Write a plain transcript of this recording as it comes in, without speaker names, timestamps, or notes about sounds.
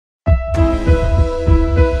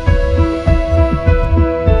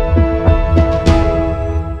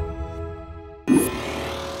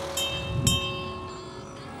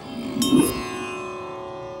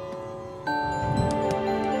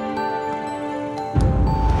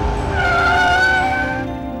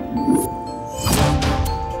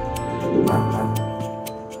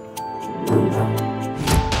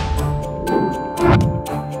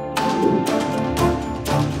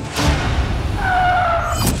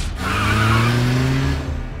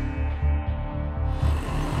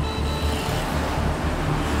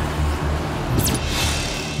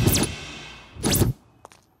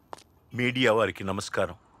Media వారికి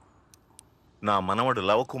నమస్కారం. నా మనవడు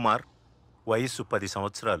లవకుమార్, వయస్సు 10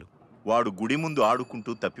 సంవత్సరాలు. వాడు గుడి ముందు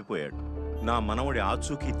ఆడుకుంటూ తప్పిపోయాడు. నా మనవడి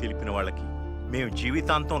ఆచూకీ తెలిపిన వాళ్ళకి మేము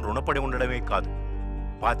జీవితాంతం రుణపడి ఉండడమే కాదు,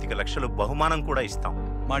 25 లక్షలు బహుమానం కూడా ఇస్తాం.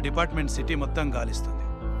 మా డిపార్ట్మెంట్ సిటీ మొత్తం గాలిస్తుంది.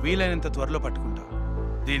 వీలైనంత త్వరలో పట్టుకుంటాం.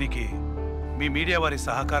 దీనికి మీ మీడియా వారి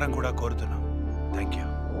సహకారం కూడా కోరుతున్నాం. Thank you.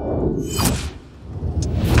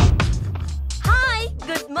 Hi,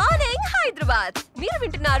 good morning Hyderabad. మీరు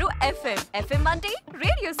వింటున్నారు ఎఫ్ఎం అంటే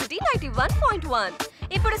రేడియో సిటీ 91.1.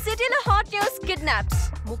 ఇప్పుడు సిటీలో హాట్ న్యూస్ కిడ్నాప్స్.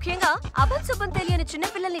 ముఖ్యంగా అభంశుభం తెలియని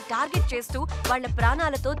చిన్నపిల్లల్ని టార్గెట్ చేస్తూ వాళ్ల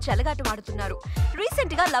ప్రాణాలతో చెలగాటమాడుతున్నారు.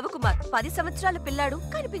 రీసెంట్ గా లవకుమార్ 10 సంవత్సరాల పిల్లాడు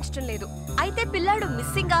కనిపించడం లేదు. అయితే పిల్లాడు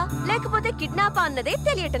మిస్సింగా లేకపోతే కిడ్నాపా అన్నదే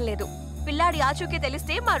తెలియటం లేదు. పిల్లాడి ఆచూకీ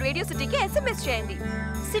తెలిస్తే మా రేడియో సిటీకి SMS చేయండి.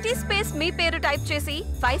 సిటీ స్పేస్ మీ పేరు టైప్ చేసి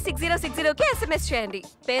 56060కి SMS చేయండి.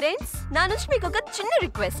 పేరెంట్స్, నా నుంచి మీకు ఒక చిన్న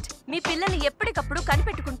రిక్వెస్ట్. మీ పిల్లల్ని ఎప్పటికప్పుడు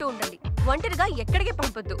కనిపెట్టుకుంటూ ఉండండి. ఒంటరిగా ఎక్కడికి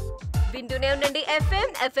పంపొద్దు. వింటూనే ఉండండి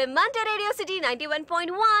ఎఫ్ఎం అంటే radio city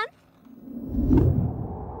 91.1.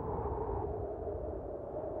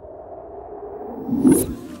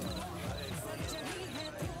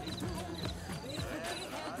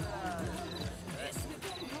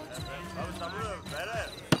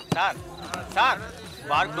 Sir sir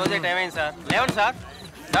bar close అయ్యే టైం అయింది సార్. లేవండి సార్.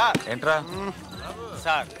 సార్ ఏంట్రా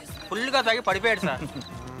సార్ ఫుల్గా తాగి పడిపోయాడు సార్.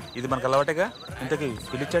 ఇది మనకు అలవాటేగా. ఇంతకీ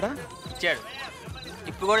పిలిచాడా? ఇచ్చాడు,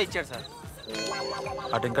 టిప్పు కూడా ఇచ్చాడు సార్.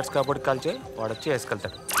 ఆ టింకర్స్ కాబట్టి కాల్ చేయి, వాడు వచ్చి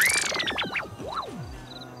వేసుకెళ్తాడు.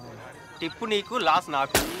 టిప్పు నీకు, లాస్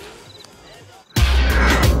నాకు.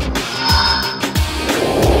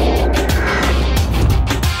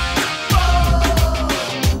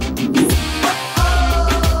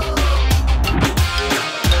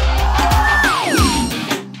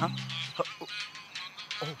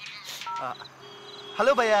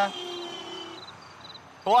 హలో భయ్యా.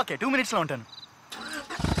 ఓకే, 2 minutesలో ఉంటాను.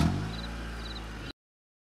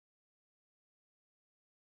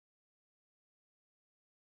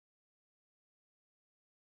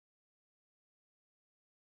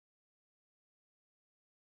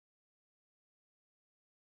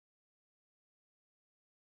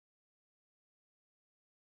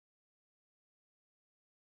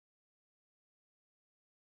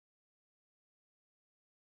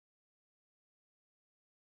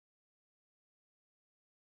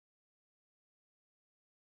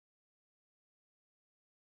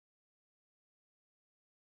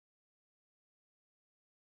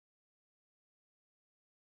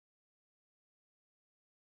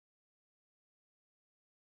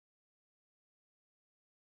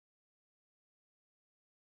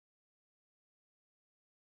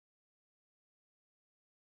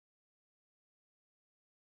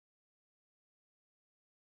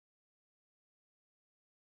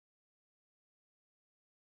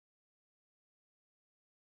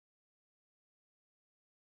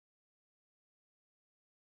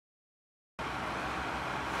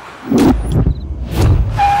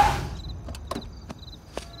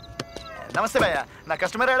 నమస్తే భయ్యా, నా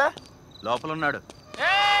కస్టమర్ ఏడా? లోపల ఉన్నాడు.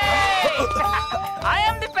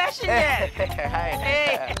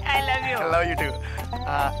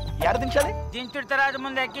 ఎక్కడ దించాలి? దించుడు తర్వాత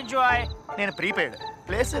ముందు ఎక్కించు. నేను prepaid.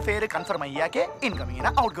 Place fair confirm అయ్యాకే incoming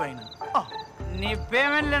అయినా అవుట్ గోయింగ్. నీ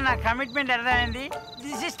పేమెంట్ లో నా కమిట్మెంట్ అర్థమైంది.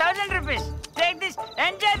 This is 1000 rupees. Take this,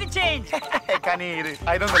 enjoy the change. కానీ ఇది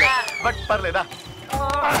 500, బట్ పర్లేదా?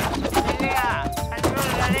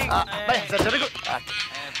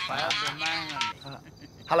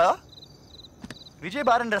 హలో, విజయ్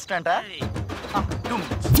బార్ అండ్ రెస్టారెంటా? 2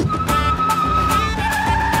 minutes.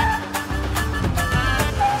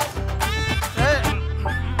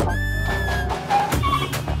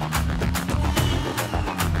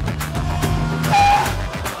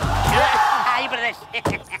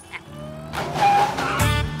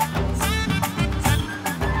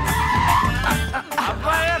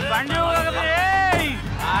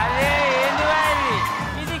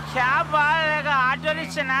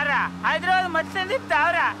 హైదరాబాద్ మొత్తం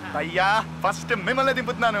దింపుతావురా? అయ్యా, ఫస్ట్ మిమ్మల్ని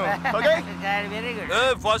దింపుతున్నాను. Very good.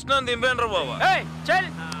 ఫస్ట్ నన్ను దింపేండ్రా బాబా. చల్,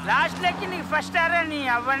 లాస్ట్ లెక్కి నీకు ఫస్ట్ ఆరా నీ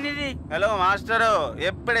అవ్వనిది. హలో మాస్టరు,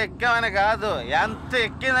 ఎప్పుడు ఎక్కామని కాదు, ఎంత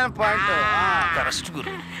ఎక్కిందని పాయింట్. కరెక్ట్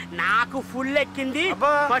గురు. నాకు ఫుల్ ఎక్కింది.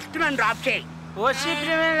 ఫస్ట్ నన్ను డ్రాప్ చేయి. ఓసీ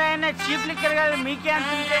ప్రీమియం అయినా చీప్ లిక్కర్ కాదు, మీకే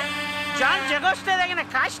అంత ఉంటే జాన్ జగొస్తే తగిన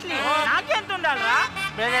కాస్ట్లీ నాకెంత ఉండాలిరా?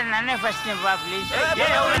 బ్రదర్, నన్నే ఫస్ట్ నివ్వా ప్లీజ్.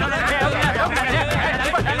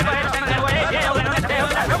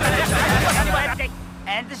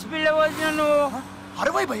 ఎంత స్పీడ్ లో పోతున్నావు నువ్వు?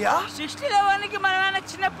 60 భయ్యా. 60 లెవెన్కి మనమైనా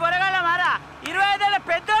చిన్న పొరగాల మారా, 25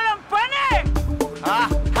 పెద్దోళ్ళం పని.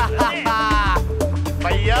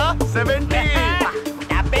 భయ్యా 70.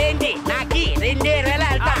 డబ్బేంటి? నాకు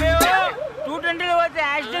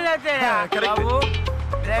బాబు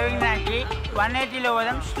డ్రైవింగ్ నాకి 180లో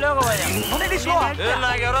పోదాం స్లోగా పోదాం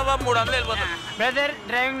నాకెవరో బాబు 300 వెళ్ళిపోతాం బ్రదర్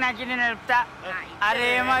డ్రైవింగ్ నాకి నేను నడుపుతా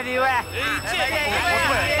అరే మాది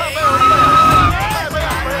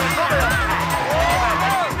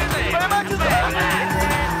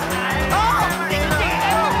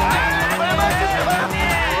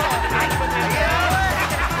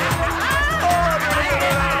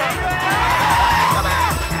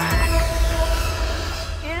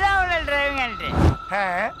ఇలా ఉండాలి డ్రైవింగ్ అంటే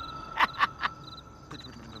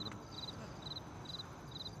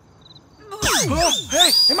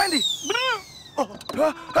ఏమైంది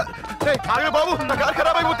బాబు నా కారు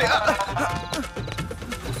ఖరాబ్ అయిపోతే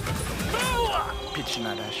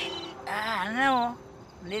పిచ్చిన డాష్ అన్నావు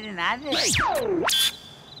నేను నాదే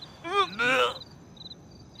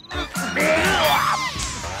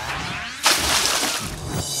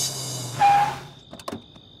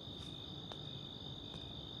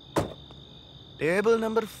టేబుల్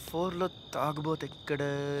నెంబర్ 4లో తాగుబోతు ఎక్కడ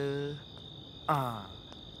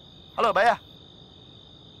హలో భయ్యా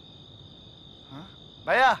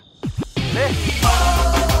భయ్యా లే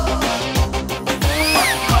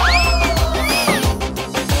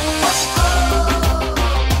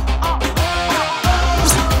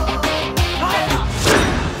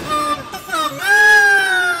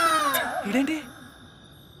ఇదేంటి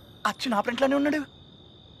అచ్చు నా ఫ్రెంట్లోనే ఉన్నాడు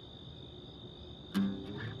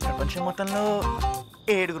ప్రపంచం మొత్తంలో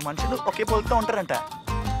 7 మనుషులు ఒకే పోలుతూ ఉంటారంట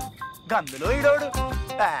గందులో ఈడోడు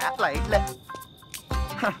లైట్లే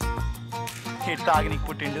ఇటు తాగి నీకు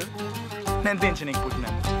పుట్టిండు నేను దించి నీకు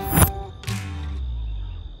పుట్టినాను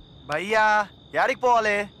భయ్యా యాడికి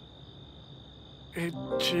పోవాలి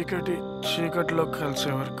చీకటిలో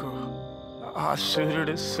కలిసే వరకు ఆ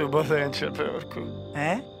సూర్యుడు శుభోదయం చెప్పే వరకు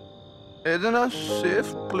ఏదైనా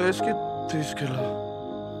సేఫ్ ప్లేస్కి తీసుకెళ్ళా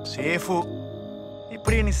సేఫ్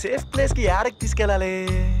ఇప్పుడు ఈ సేఫ్ ప్లేస్కి యాడకి తీసుకెళ్ళాలి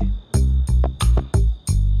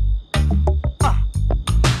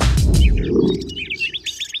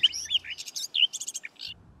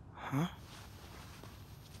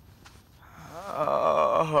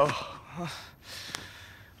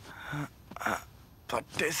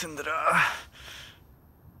పట్టేసిందిరా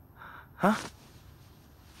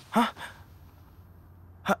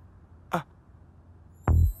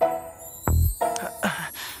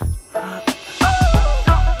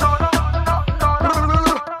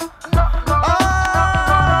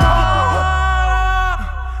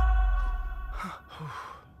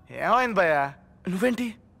ఏమైంది భయ్యా నువ్వేంటి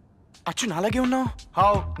అచ్చు నాలాగే ఉన్నావు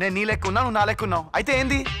హావ్ నేను నీ లెక్క ఉన్నా నువ్వు నా లెక్క ఉన్నావు అయితే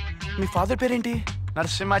ఏంది మీ ఫాదర్ పేరేంటి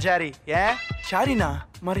నరసింహాచారి చారీనా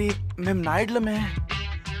మరి మేము నాయుడులమే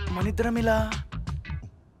మన ఇద్దరం ఇలా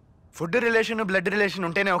ఫుడ్ రిలేషన్ బ్లడ్ రిలేషన్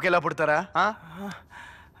ఉంటేనే ఒకేలా పుడతారా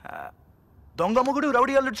దొంగ మొగుడు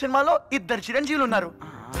రౌడీ అల్లుడు సినిమాలో 2 చిరంజీవులు ఉన్నారు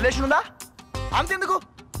రిలేషన్ ఉందా అంతెందుకు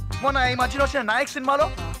మొన్న ఈ మధ్యలో వచ్చిన నాయక్ సినిమాలో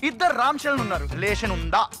 2 రామ్ చరణ్ ఉన్నారు రిలేషన్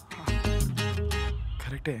ఉందా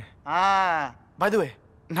కరెక్టే బై ది వే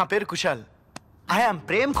నా పేరు కుశాల్ ఐఆమ్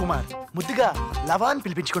ప్రేమ్ కుమార్ ముద్దుగా లవాన్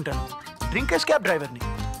పిలిపించుకుంటాను డ్రింకర్స్ క్యాబ్ డ్రైవర్ని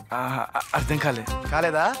అర్థం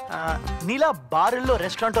కాలేదా నీలా బారుల్లో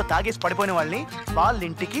రెస్టారెంట్లో తాగేసి పడిపోయిన వాళ్ళని వాళ్ళ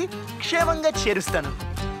ఇంటికి క్షేమంగా చేరుస్తాను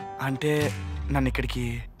అంటే నన్ను ఇక్కడికి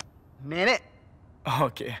నేనే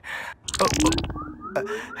ఓకే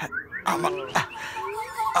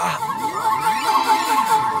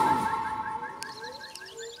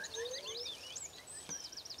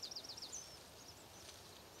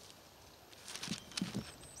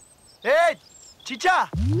ఏ చిచ్చా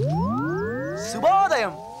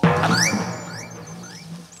శుభోదయం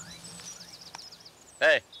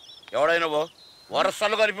ఎవడైనా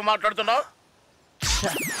వరసలు కలిపి మాట్లాడుతున్నావు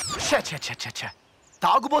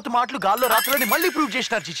తాగుబోతు మాటలు గాల్లో రాత్రులని మళ్ళీ ప్రూవ్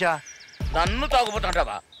చేసినారు చిచ్చా నన్ను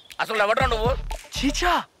తాగుపోతుంటావా అసలు ఎవడరా నువ్వు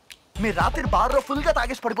చీచా మీరు రాత్రి బార్లో ఫుల్ గా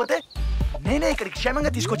తాగేసి పడిపోతే నేనే ఇక్కడికి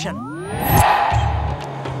క్షేమంగా తీసుకొచ్చాను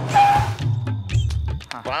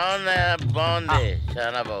బాగుంది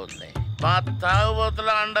చాలా బాగుంది మా తాగుబోతుల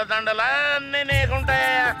అండదండలా అన్ని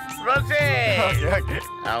నీకుంటాయా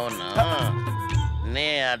అవును నీ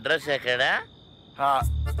అడ్రస్ ఎక్కడా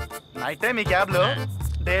నైట్ టైం ఈ క్యాబ్ లో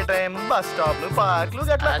డే టైం బస్ స్టాప్లు పార్క్లు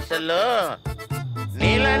గట్లా అసలు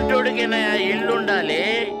నీలాంటి ఇల్లు ఉండాలి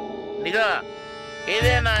ఇదిగో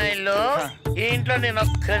ఇదే నా ఇల్లు ఈ ఇంట్లో నేను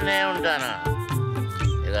ఒక్కనే ఉంటాను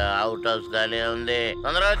ఇక అవుట్ హౌస్ ఖాళీ ఉంది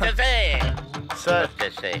తొందరగా వచ్చేసాయి సార్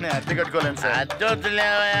అద్దె కట్టుకోలేను సార్ అద్దె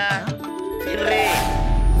వద్దులేవయా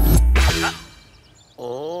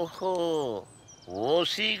ఓహో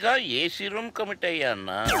ఓసీగా ఏసీ రూమ్ కమిట్ అయ్యా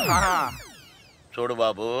అన్నా చూడు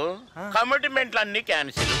బాబు కమిట్మెంట్లు అన్ని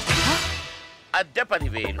క్యాన్సిల్ అద్దె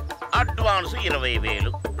 10,000 అడ్వాన్స్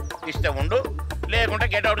 20,000 ఇస్తే ఉండు లేకుంటే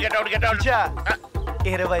get out get out get out.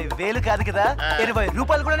 20,000 కాదు కదా, 20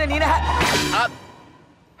 రూపాయలు కూడా నేనే.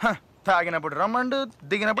 తాగినప్పుడు రమ్మండు,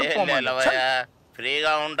 దిగినప్పుడు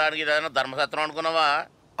ఫ్రీగా ఉండడానికి ఏదైనా ధర్మసత్రం అనుకున్నావా?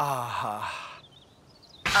 ఆహా,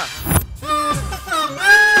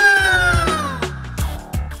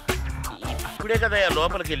 ఇప్పుడే కదా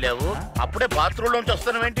లోపలికి వెళ్ళావు, అప్పుడే బాత్రూమ్ లోంచి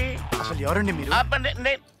వస్తున్నావేంటి? అసలు ఎవరండి మీరు?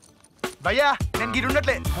 నేను భయ్యా, నేను గిరి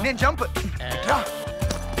ఉండట్లే, నేను జంప్.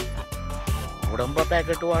 ఉడంబ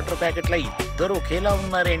ప్యాకెట్ వాటర్ ప్యాకెట్ల ఇద్దరు ఒకేలా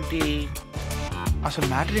ఉన్నారేంటి? అసలు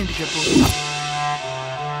మ్యాటర్ ఏంటి చెప్పు.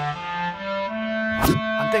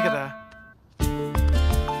 అంతే కదా.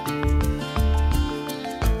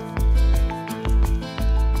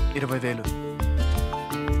 $20,000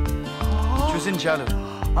 చూసింది చాలు.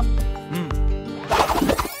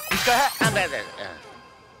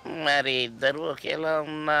 మరి ఇద్దరు ఒకేలా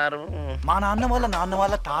ఉన్నారు. మా నాన్న వాళ్ళ నాన్న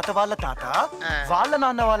వాళ్ళ తాత వాళ్ళ తాత, వాళ్ళ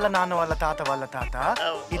నాన్న వాళ్ళ నాన్న వాళ్ళ తాత వాళ్ళ తాత,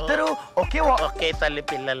 ఇద్దరు ఒకే తల్లి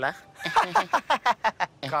పిల్లల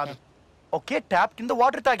కాదు, ఒకే ట్యాప్ కింద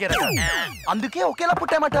వాటర్ తాగారట, అందుకే ఒకేలా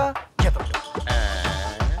పుట్టామట.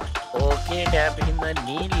 ఒకే ట్యాప్ కింద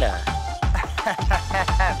నీళ్ళ.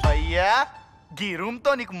 అయ్యా, ఈ రూమ్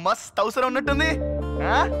తో నీకు మస్త్ అవసరం ఉన్నట్టుంది.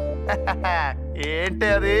 ఏంటి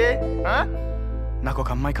అది? నాకు ఒక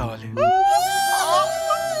అమ్మాయి కావాలి.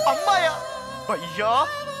 అమ్మాయా? అయ్యా,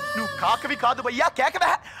 నువ్వు కాకవి కాదు భయ్యా,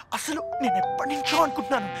 కేకవే. అసలు నేను ఎప్పటి నుంచో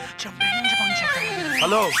అనుకుంటున్నాను.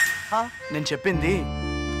 హలో, నేను చెప్పింది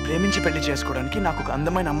ప్రేమించి పెళ్లి చేసుకోవడానికి నాకు ఒక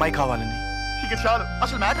అందమైన అమ్మాయి కావాలని. ఇక చాలు,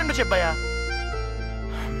 అసలు మ్యాటర్ ఏంటో చెప్పయ్యా.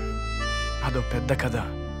 అదో పెద్ద కథ.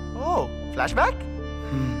 ఓ, ఫ్లాష్ బ్యాక్.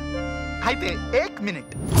 అయితే 1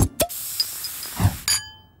 మినిట్.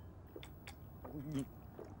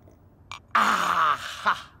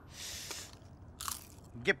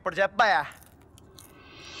 ఇప్పుడు చెప్పాయా.